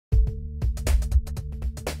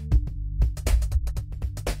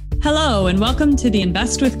Hello, and welcome to the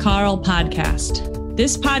Invest with Carl podcast.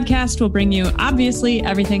 This podcast will bring you, obviously,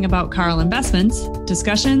 everything about Carl Investments,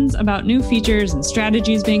 discussions about new features and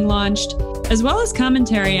strategies being launched, as well as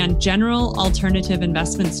commentary on general alternative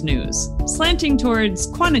investments news, slanting towards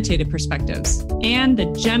quantitative perspectives, and the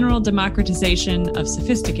general democratization of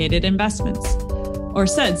sophisticated investments. Or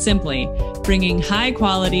said simply, bringing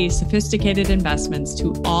high-quality, sophisticated investments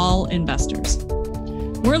to all investors.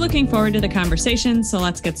 We're looking forward to the conversation, so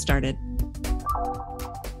let's get started.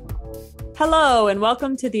 Hello, and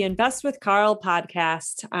welcome to the Invest with Carl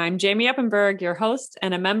podcast. I'm Jamie Eppenberg, your host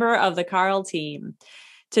and a member of the Carl team.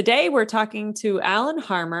 Today, we're talking to Alan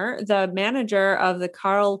Harmer, the manager of the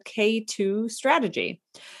Carl K2 strategy.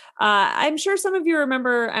 I'm sure some of you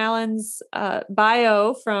remember Alan's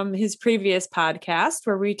bio from his previous podcast,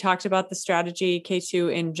 where we talked about the strategy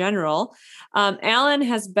K2 in general. Alan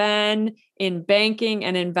has been in banking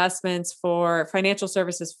and investments for financial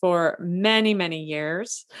services for many, many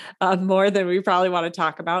years, more than we probably want to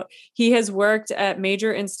talk about. He has worked at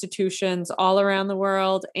major institutions all around the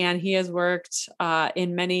world, and he has worked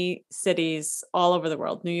in many cities all over the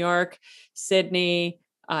world, New York, Sydney,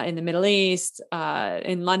 in the Middle East,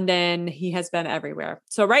 in London. He has been everywhere.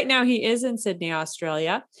 So right now he is in Sydney,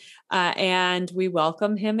 Australia, and we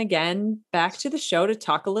welcome him again back to the show to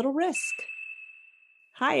talk a little risk.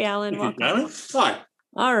 Hi, Alan. Welcome. Hi.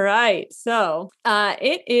 All right. So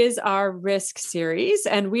it is our risk series,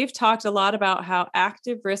 and we've talked a lot about how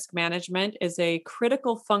active risk management is a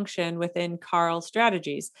critical function within Carl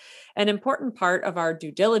strategies, an important part of our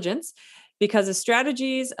due diligence, because a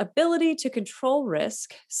strategy's ability to control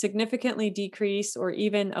risk, significantly decrease, or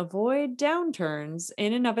even avoid downturns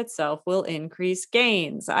in and of itself will increase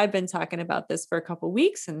gains. I've been talking about this for a couple of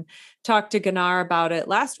weeks and talked to Gunnar about it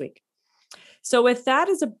last week. So with that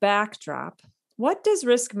as a backdrop, what does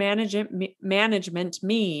risk management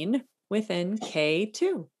mean within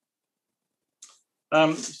K2?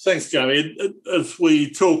 Thanks, Jamie. As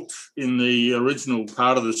we talked in the original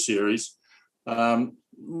part of the series,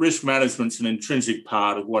 risk management's an intrinsic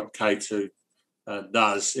part of what K2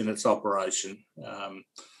 does in its operation.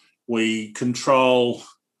 We control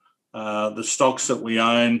the stocks that we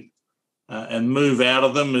own and move out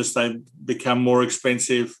of them as they become more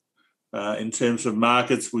expensive. In terms of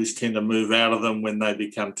markets, we tend to move out of them when they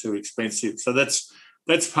become too expensive. So that's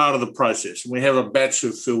part of the process. And we have a batch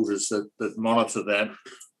of filters that monitor that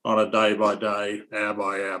on a day-by-day,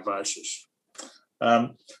 hour-by-hour basis.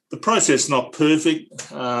 The process is not perfect.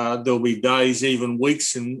 There'll be days, even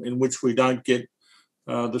weeks, in which we don't get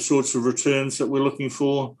the sorts of returns that we're looking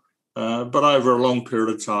for. But over a long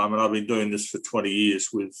period of time, and I've been doing this for 20 years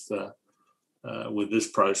with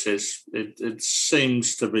this process, it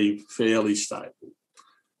seems to be fairly stable.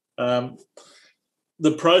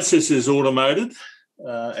 The process is automated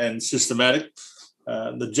and systematic.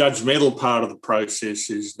 The judgmental part of the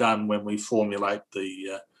process is done when we formulate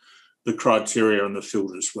the criteria and the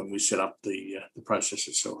filters when we set up the process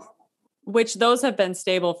itself. Which those have been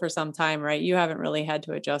stable for some time, right? You haven't really had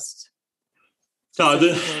to adjust. No,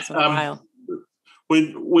 in a while.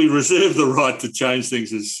 We reserve the right to change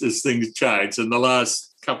things as things change. And the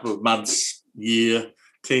last couple of months, year,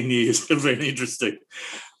 10 years have been interesting.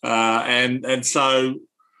 And so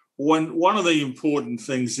one of the important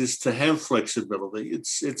things is to have flexibility.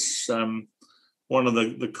 It's one of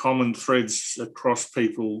the common threads across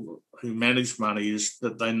people who manage money is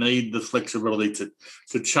that they need the flexibility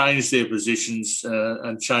to change their positions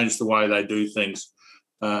and change the way they do things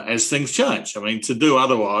as things change. I mean, to do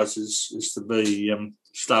otherwise is to be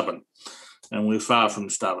stubborn, and we're far from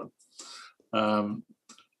stubborn.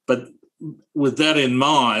 But with that in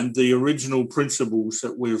mind, the original principles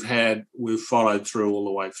that we've followed through all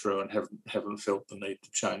the way through and haven't felt the need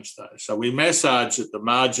to change those. So we massage at the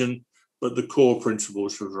margin, but the core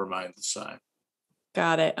principles have remained the same.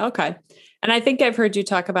 Got it. Okay. And I think I've heard you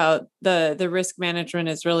talk about the risk management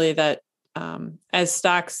is really that as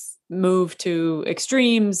stocks move to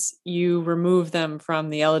extremes, you remove them from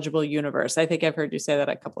the eligible universe. I think I've heard you say that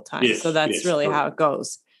a couple of times. Yes, so that's really correct. How it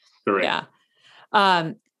goes. Correct. Yeah.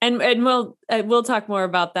 And we'll talk more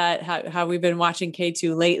about that, how we've been watching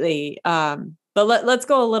K2 lately. But let's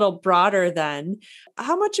go a little broader then.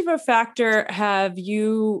 How much of a factor have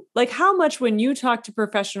you, how much when you talk to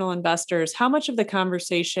professional investors, how much of the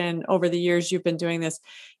conversation over the years you've been doing this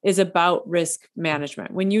is about risk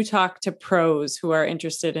management? When you talk to pros who are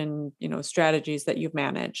interested in, strategies that you've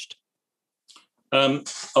managed? A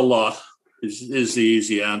lot is the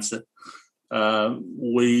easy answer.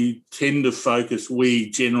 We tend to focus,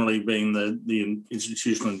 we generally being the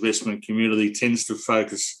institutional investment community tends to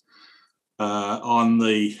focus on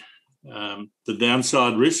the the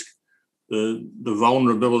downside risk, the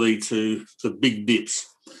vulnerability to big dips.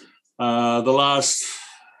 The last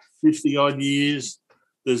 50 odd years,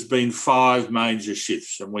 there's been 5 major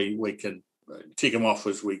shifts, and we can tick them off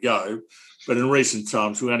as we go. But in recent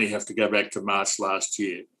times, we only have to go back to March last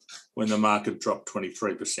year when the market dropped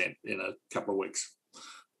 23% in a couple of weeks.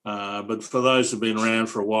 But for those who've been around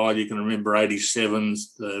for a while, you can remember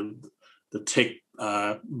 87's, the tech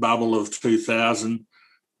bubble of 2000,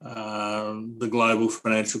 the global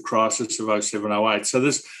financial crisis of 07, 08. So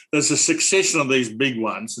there's a succession of these big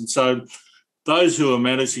ones. And so those who are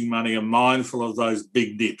managing money are mindful of those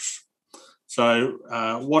big dips. So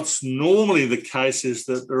what's normally the case is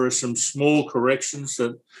that there are some small corrections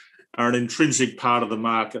that are an intrinsic part of the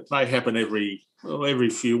market. They happen every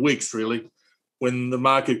few weeks, really, when the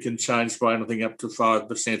market can change by anything up to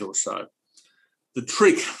 5% or so. The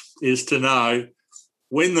trick is to know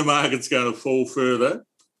when the market's going to fall further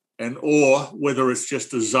or whether it's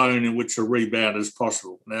just a zone in which a rebound is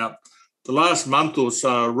possible. Now, the last month or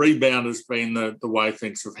so, a rebound has been the way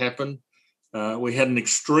things have happened. We had an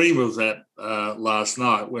extreme of that last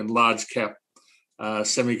night when large cap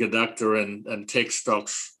semiconductor and tech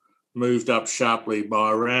stocks moved up sharply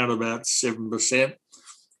by around about 7%,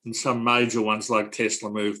 and some major ones like Tesla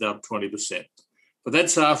moved up 20%. But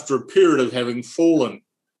that's after a period of having fallen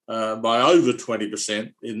by over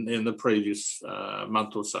 20% in the previous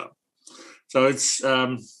month or so. So it's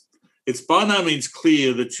by no means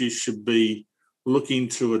clear that you should be looking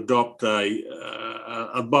to adopt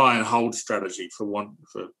a buy and hold strategy, for want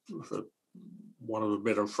of a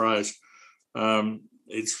better phrase.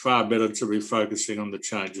 It's far better to be focusing on the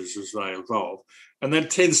changes as they evolve. And that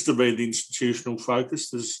tends to be the institutional focus.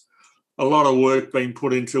 There's a lot of work being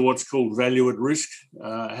put into what's called value at risk,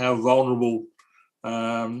 how vulnerable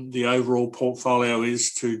the overall portfolio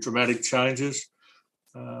is to dramatic changes.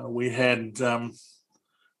 We had the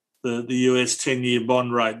US 10-year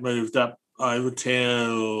bond rate moved up over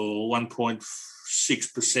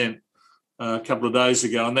 1.6% a couple of days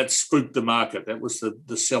ago, and that spooked the market. That was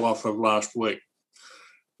the sell-off of last week.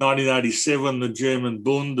 1987, the German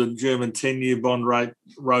Bund, the German 10-year bond rate,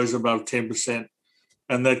 rose above 10%,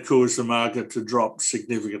 and that caused the market to drop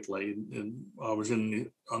significantly. And I was on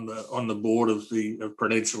the board of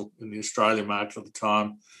Prudential in the Australian market at the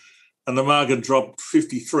time, and the market dropped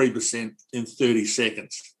 53% in 30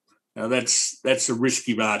 seconds. Now that's a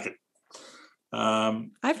risky market.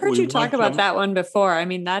 I've heard you talk about that one before. I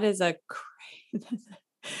mean, that is a crazy.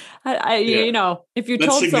 You know, if you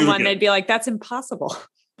told someone, they'd be like, "That's impossible."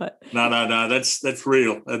 But no, that's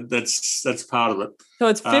real. That's part of it. So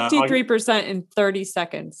it's 53% in 30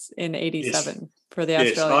 seconds in 87 for the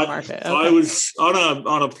Australian market. Okay. I was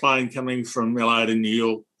on a plane coming from LA to New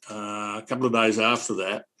York a couple of days after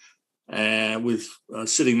that, with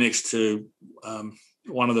sitting next to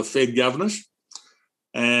one of the Fed governors,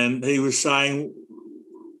 and he was saying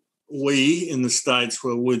we in the States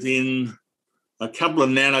were within a couple of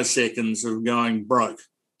nanoseconds of going broke,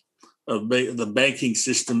 of the banking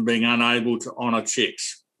system being unable to honour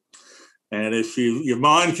checks. And if your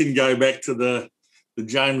mind can go back to the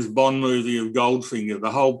James Bond movie of Goldfinger, the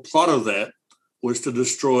whole plot of that was to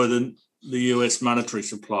destroy the US monetary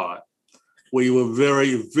supply. We were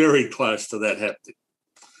very, very close to that happening.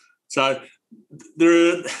 So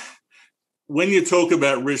when you talk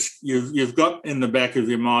about risk, you've got in the back of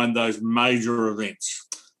your mind those major events.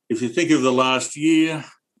 If you think of the last year,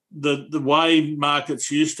 the way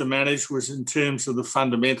markets used to manage was in terms of the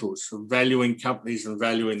fundamentals of valuing companies and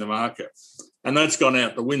valuing the market. And that's gone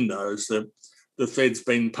out the window as the Fed's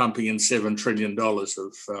been pumping in $7 trillion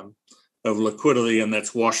of liquidity, and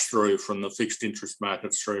that's washed through from the fixed interest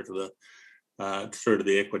markets through to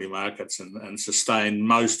the equity markets and sustained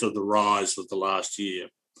most of the rise of the last year.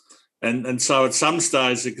 And so at some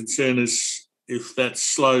stage, the concern is if that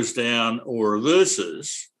slows down or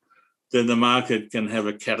reverses, then the market can have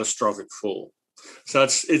a catastrophic fall. So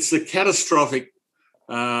it's the catastrophic,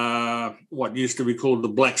 what used to be called the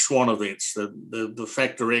black swan events, the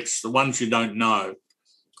factor X, the ones you don't know,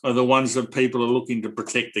 are the ones that people are looking to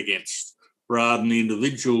protect against, rather than the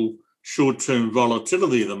individual short-term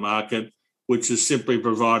volatility of the market, which is simply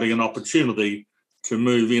providing an opportunity to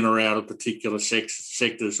move in or out of particular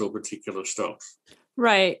sectors or particular stocks.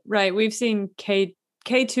 Right. We've seen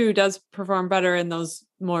K2 does perform better in those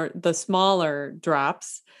the smaller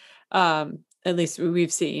drops, at least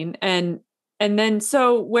we've seen. And then,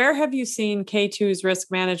 so where have you seen K2's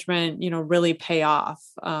risk management, really pay off?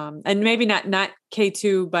 And maybe not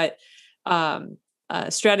K2, but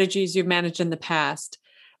strategies you've managed in the past.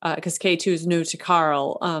 because K2 is new to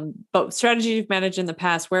Carl. But strategy you've managed in the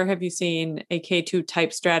past, where have you seen a K2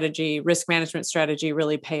 type strategy, risk management strategy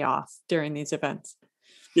really pay off during these events?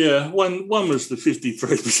 Yeah, one was the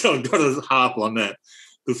 53%. I've got to harp on that.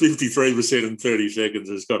 The 53% in 30 seconds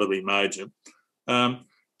has got to be major.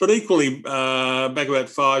 But equally, back about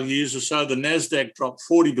 5 years or so, the NASDAQ dropped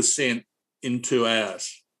 40% in 2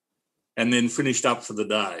 hours and then finished up for the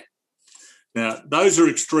day. Now, those are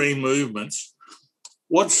extreme movements.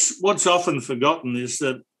 What's often forgotten is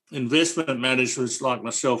that investment managers like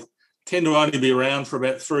myself tend to only be around for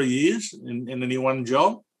about 3 years in any one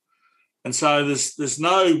job. And so there's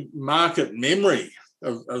no market memory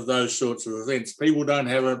of those sorts of events. People don't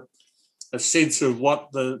have a sense of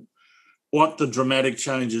what the dramatic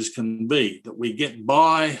changes can be, that we get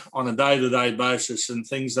by on a day-to-day basis and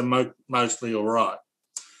things are mostly all right.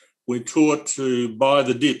 We're taught to buy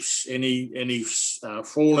the dips. Any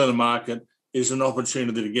fall in the market is an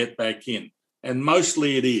opportunity to get back in. And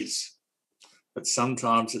mostly it is, but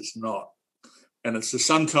sometimes it's not. And it's the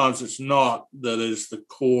sometimes it's not that is the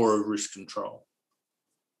core of risk control.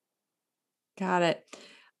 Got it.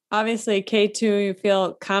 Obviously, K2, you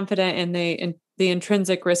feel confident in the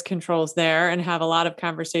intrinsic risk controls there and have a lot of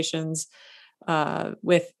conversations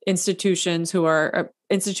with institutions,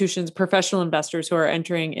 professional investors who are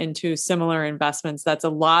entering into similar investments. That's a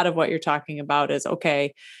lot of what you're talking about is,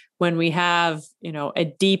 okay, when we have, a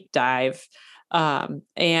deep dive,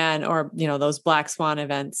 those black swan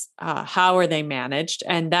events, how are they managed?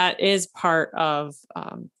 And that is part of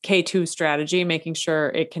K2 strategy, making sure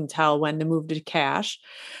it can tell when to move to cash.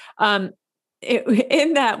 In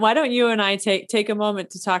that, why don't you and I take a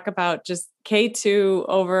moment to talk about just K2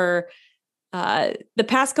 over the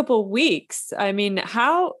past couple of weeks? I mean,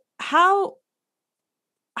 how do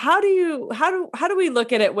we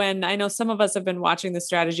look at it when I know some of us have been watching the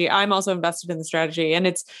strategy? I'm also invested in the strategy, and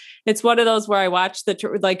it's one of those where I watch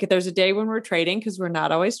there's a day when we're trading because we're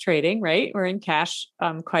not always trading, right? We're in cash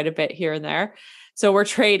quite a bit here and there. So we're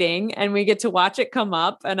trading and we get to watch it come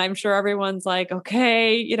up, and I'm sure everyone's like,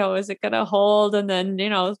 okay, is it going to hold? And then,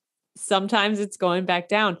 sometimes it's going back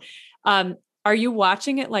down. Are you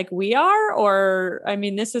watching it like we are? Or,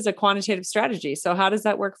 this is a quantitative strategy. So how does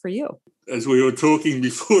that work for you? As we were talking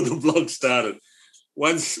before the blog started,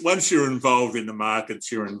 once you're involved in the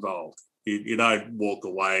markets, you're involved. You don't walk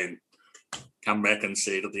away and come back and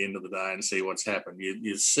see it at the end of the day and see what's happened.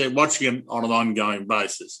 You're watching it on an ongoing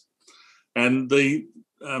basis. And the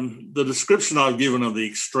description I've given of the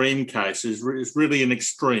extreme case is really an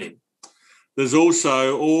extreme. There's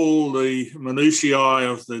also all the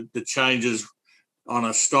minutiae of the changes on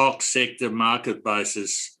a stock sector market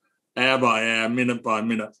basis, hour by hour, minute by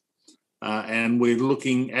minute. And we're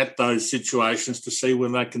looking at those situations to see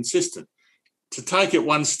whether they're consistent. To take it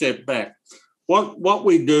one step back, what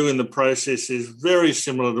we do in the process is very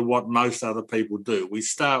similar to what most other people do. We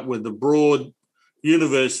start with the broad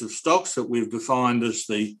universe of stocks that we've defined as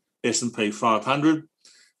the S&P 500.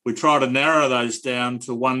 We try to narrow those down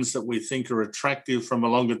to ones that we think are attractive from a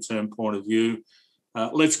longer-term point of view.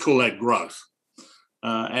 Let's call that growth.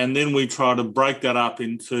 And then we try to break that up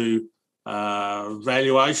into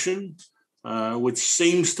valuation, which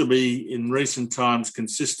seems to be in recent times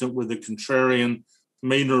consistent with the contrarian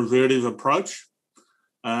mean revertive approach,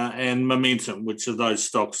 and momentum, which are those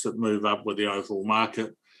stocks that move up with the overall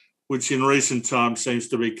market, which in recent times seems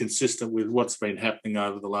to be consistent with what's been happening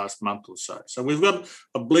over the last month or so. So we've got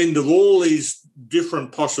a blend of all these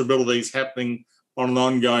different possibilities happening on an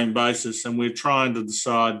ongoing basis, and we're trying to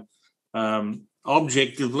decide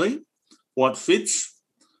objectively what fits,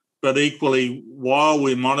 but equally, while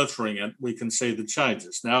we're monitoring it, we can see the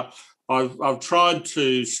changes. Now, I've tried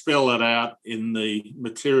to spell that out in the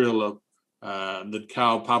material that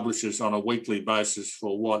Carl publishes on a weekly basis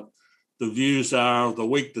for what the views are of the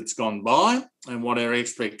week that's gone by and what our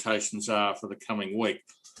expectations are for the coming week.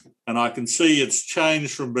 And I can see it's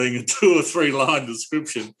changed from being a 2 or 3 line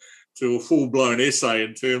description to a full-blown essay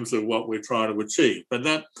in terms of what we're trying to achieve. But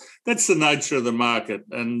that's the nature of the market.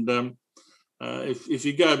 And if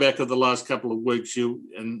you go back at the last couple of weeks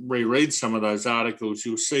and reread some of those articles,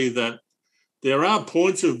 you'll see that there are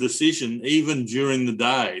points of decision even during the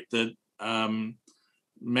day that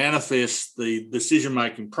manifest the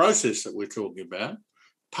decision-making process that we're talking about,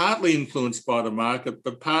 partly influenced by the market,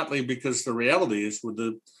 but partly because the reality is with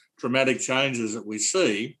the dramatic changes that we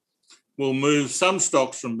see, will move some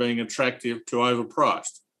stocks from being attractive to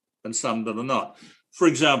overpriced and some that are not. For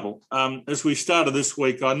example, as we started this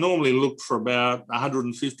week, I normally look for about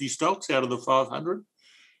 150 stocks out of the 500,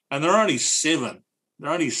 and there are only 7. There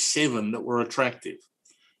are only 7 that were attractive.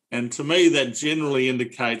 And to me, that generally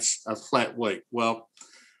indicates a flat week. Well,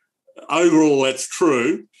 overall, that's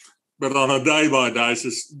true. But on a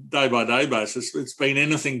day-by-day basis, it's been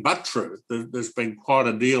anything but true. There's been quite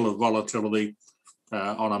a deal of volatility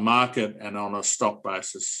on a market and on a stock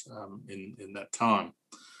basis in that time.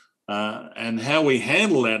 And how we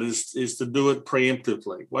handle that is to do it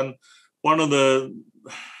preemptively. One of the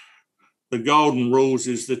golden rules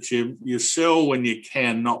is that you sell when you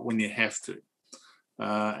can, not when you have to.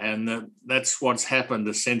 And that's what's happened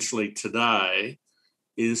essentially today,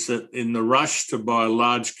 is that in the rush to buy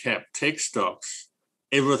large cap tech stocks,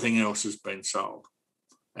 everything else has been sold.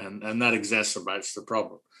 And that exacerbates the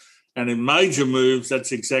problem. And in major moves,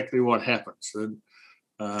 that's exactly what happens.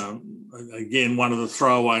 Again, one of the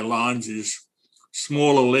throwaway lines is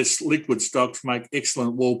smaller, less liquid stocks make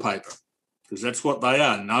excellent wallpaper, because that's what they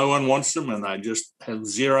are. No one wants them and they just have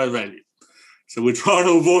zero value. So we're trying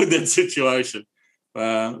to avoid that situation.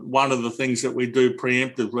 One of the things that we do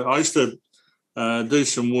preemptively, I used to do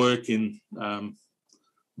some work in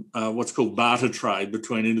what's called barter trade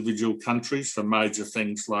between individual countries for major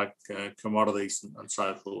things like commodities and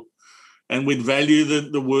so forth. And we'd value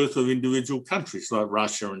the worth of individual countries like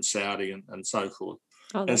Russia and Saudi and so forth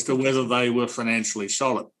as to whether they were financially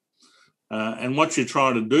solid. And what you're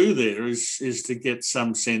trying to do there is to get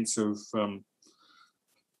some sense of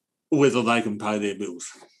whether they can pay their bills.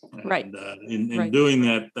 Right. And in doing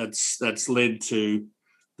that, that's led to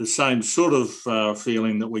the same sort of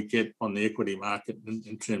feeling that we get on the equity market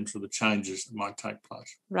in terms of the changes that might take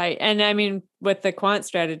place. Right. And I mean, with the quant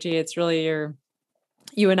strategy, it's really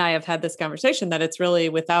you and I have had this conversation that it's really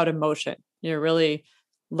without emotion. You're really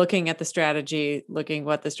looking at the strategy, looking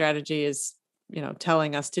what the strategy is,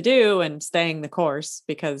 telling us to do and staying the course,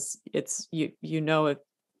 because it's, everyone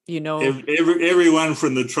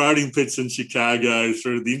from the trading pits in Chicago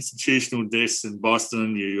through the institutional desks in Boston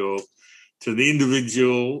and New York to the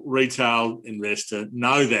individual retail investor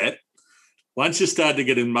know that once you start to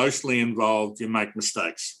get emotionally involved, you make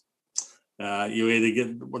mistakes. You either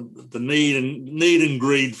get the need and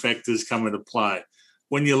greed factors come into play.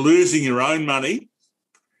 When you're losing your own money,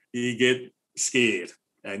 you get scared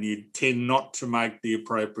and you tend not to make the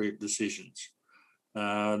appropriate decisions.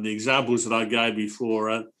 The examples that I gave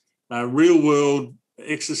before are real-world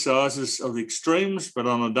exercises of extremes, but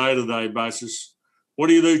on a day-to-day basis. What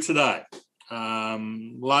do you do today?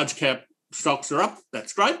 Large cap stocks are up,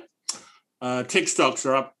 that's great. Tech stocks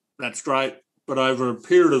are up, that's great. But over a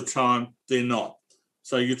period of time, they're not.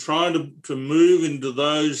 So you're trying to move into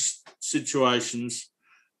those situations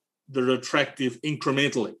that are attractive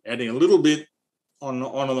incrementally, adding a little bit on an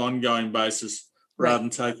ongoing basis, rather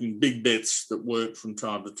than taking big bets that work from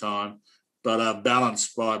time to time, but are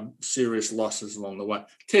balanced by serious losses along the way.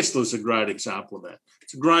 Tesla's a great example of that.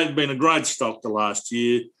 It's been a great stock the last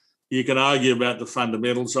year. You can argue about the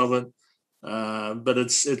fundamentals of it, but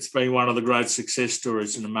it's been one of the great success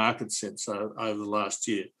stories in the market sense over the last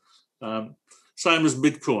year. Same as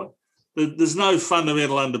Bitcoin. There's no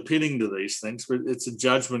fundamental underpinning to these things, but it's a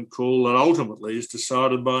judgment call that ultimately is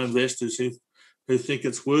decided by investors who think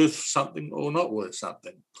it's worth something or not worth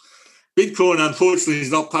something. Bitcoin, unfortunately,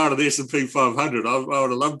 is not part of the S&P 500. I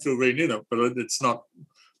would have loved to have been in it, but it's not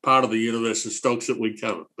part of the universe of stocks that we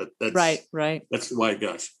cover. But that's right. That's the way it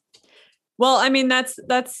goes. Well, I mean, that's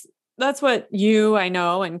what I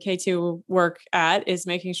know, and K2 work at, is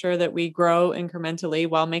making sure that we grow incrementally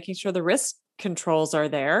while making sure the risk controls are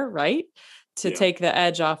there, right? To take the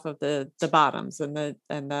edge off of the bottoms and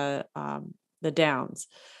the downs.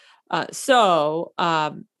 So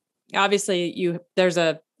obviously there's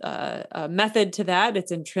a method to that.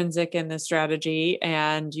 It's intrinsic in the strategy,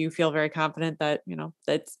 and you feel very confident that,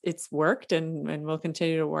 that it's worked and will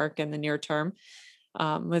continue to work in the near term,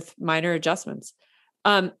 with minor adjustments.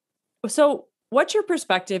 So what's your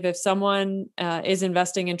perspective if someone is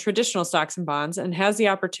investing in traditional stocks and bonds and has the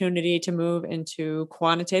opportunity to move into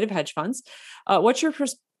quantitative hedge funds? What's your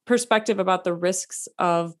perspective about the risks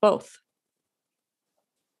of both?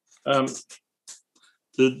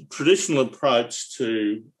 The traditional approach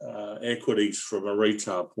to equities from a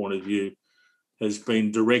retail point of view has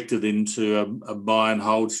been directed into a buy and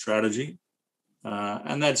hold strategy.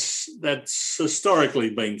 And that's historically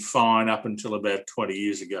been fine up until about 20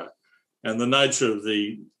 years ago. And the nature of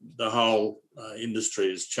the whole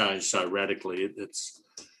industry has changed so radically.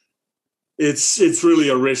 It's really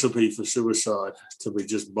a recipe for suicide to be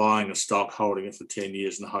just buying a stock, holding it for 10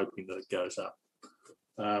 years and hoping that it goes up.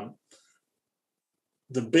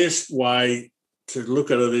 The best way to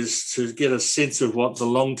look at it is to get a sense of what the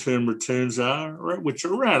long-term returns are, which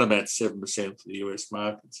are around about 7% for the US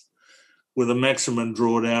markets, with a maximum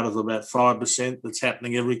drawdown of about 5% that's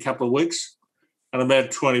happening every couple of weeks. and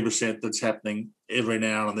about 20% that's happening every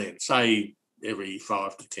now and then, say every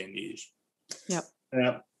 5 to 10 years. Yep.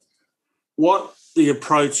 Now, what the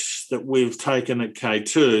approach that we've taken at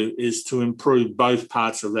K2 is to improve both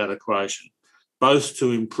parts of that equation, both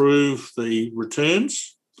to improve the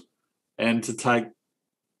returns and to take,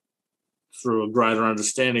 through a greater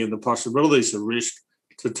understanding of the possibilities of risk,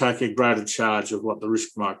 to take a greater charge of what the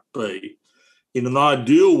risk might be. In an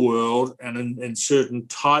ideal world and in certain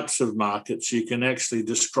types of markets, you can actually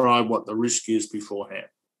describe what the risk is beforehand.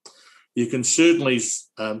 You can certainly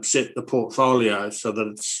set the portfolio so that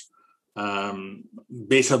it's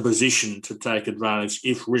better positioned to take advantage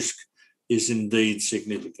if risk is indeed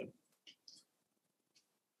significant.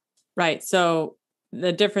 Right. So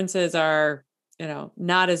the differences are,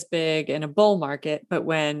 not as big in a bull market, but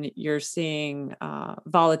when you're seeing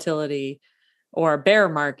volatility or a bear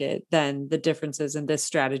market, then the differences in this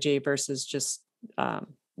strategy versus just,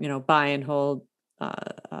 buy and hold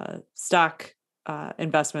stock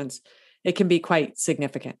investments, it can be quite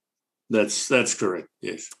significant. That's correct.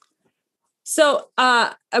 Yes. So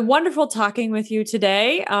wonderful talking with you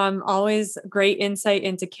today. Always great insight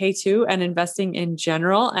into K2 and investing in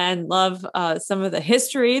general, and love some of the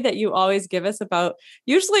history that you always give us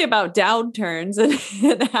usually about downturns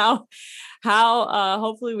and how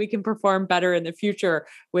hopefully we can perform better in the future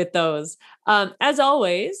with those. As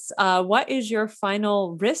always, what is your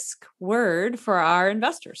final risk word for our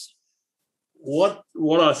investors? What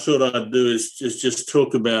I thought I'd do is just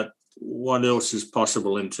talk about what else is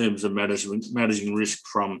possible in terms of managing risk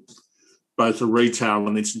from both a retail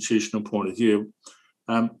and institutional point of view.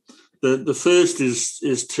 The first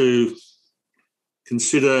is to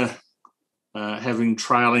consider having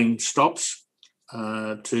trailing stops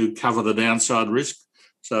to cover the downside risk.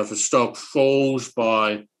 So if a stock falls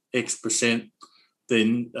by X percent,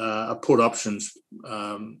 then a put options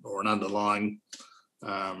or an underlying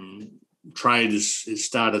trade is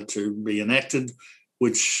started to be enacted,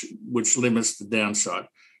 which limits the downside.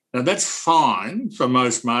 Now, that's fine for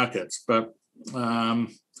most markets, but the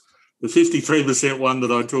 53% one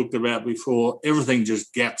that I talked about before, everything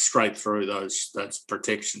just gapped straight through that's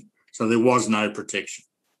protection. So there was no protection.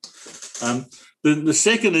 The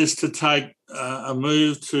second is to take a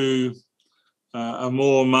move to a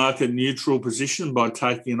more market neutral position by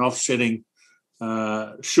taking an offsetting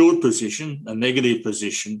short position, a negative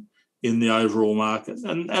position in the overall market,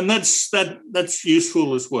 and that's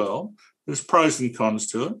useful as well. There's pros and cons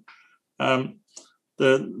to it.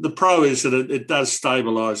 The pro is that it does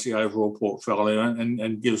stabilise the overall portfolio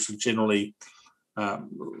and gives a generally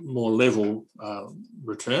more level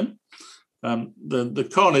return. The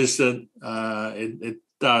con is that it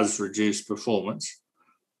does reduce performance,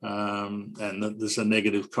 and that there's a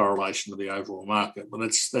negative correlation to the overall market. But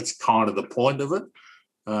that's kind of the point of it.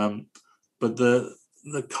 But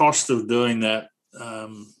the cost of doing that,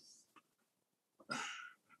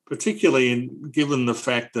 particularly given the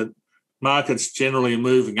fact that markets generally are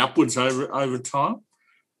moving upwards over time,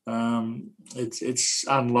 it's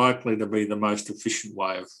unlikely to be the most efficient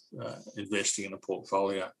way of investing in a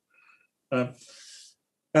portfolio. And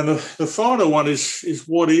the final one is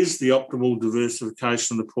what is the optimal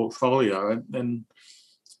diversification of the portfolio? And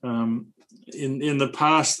in the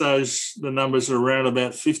past, the numbers are around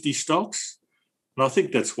about 50 stocks. And I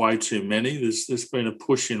think that's way too many. There's been a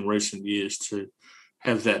push in recent years to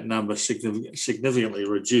have that number significantly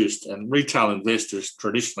reduced, and retail investors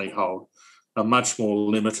traditionally hold a much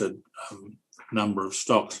more limited number of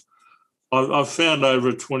stocks. I've found over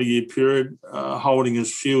a 20-year period, holding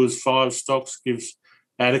as few as 5 stocks gives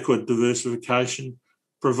adequate diversification,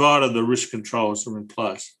 provided the risk controls are in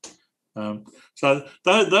place. So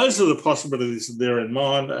those are the possibilities that they're in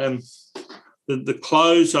mind. And the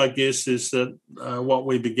close, I guess, is that what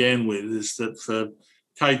we began with is that for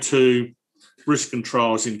K2, risk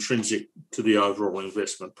control is intrinsic to the overall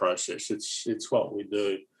investment process. It's what we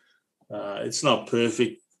do. It's not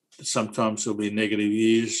perfect. Sometimes there'll be negative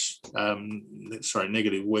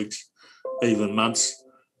weeks, even months.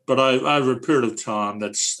 But over a period of time,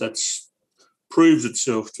 that's proved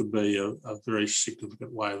itself to be a very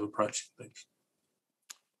significant way of approaching things.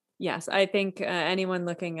 Yes, I think anyone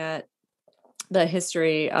looking at the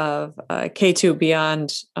history of K2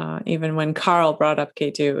 beyond even when Carl brought up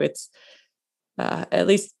K2, it's at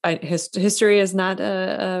least history is not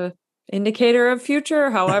a indicator of future.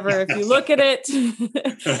 However, if you look at it,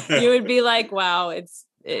 you would be like, wow,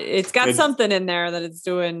 it's got something in there that it's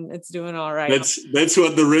doing all right. That's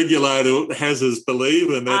what the regulator has us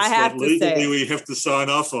believe, and that's what legally we have to sign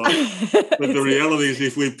off on. But the reality is,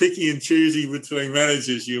 if we're picky and choosy between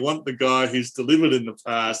managers, you want the guy who's delivered in the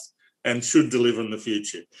past and should deliver in the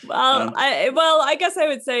future. Well, I guess I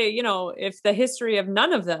would say, if the history of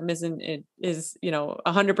none of them is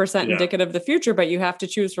 100% indicative of the future, but you have to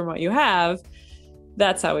choose from what you have.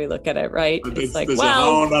 That's how we look at it, right? It's like, there's a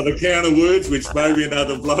whole other can of words, which may be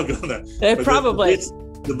another blog on that. Probably.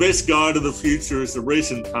 The best guide to the future is the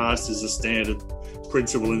recent past is a standard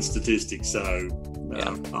principle in statistics. So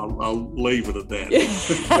I'll leave it at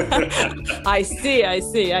that. I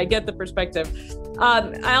see. I get the perspective.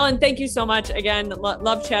 Alan, thank you so much. Again,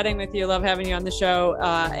 love chatting with you. Love having you on the show.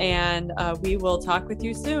 And we will talk with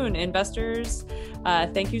you soon. Investors,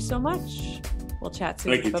 thank you so much. We'll chat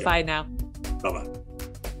soon. Bye-bye now. Bye-bye.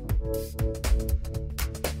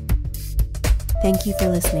 Thank you for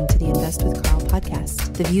listening to the Invest with Carl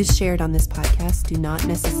podcast. The views shared on this podcast do not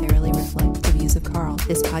necessarily reflect the views of Carl.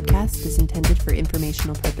 This podcast is intended for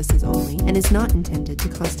informational purposes only and is not intended to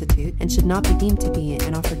constitute and should not be deemed to be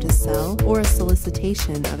an offer to sell or a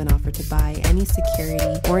solicitation of an offer to buy any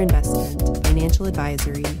security or investment, financial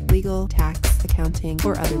advisory, legal, tax, accounting,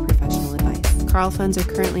 or other professional advice. Carl funds are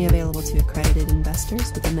currently available to accredited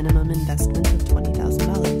investors with a minimum investment of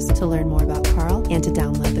 $20,000. To learn more about Carl and to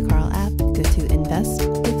download the Carl app,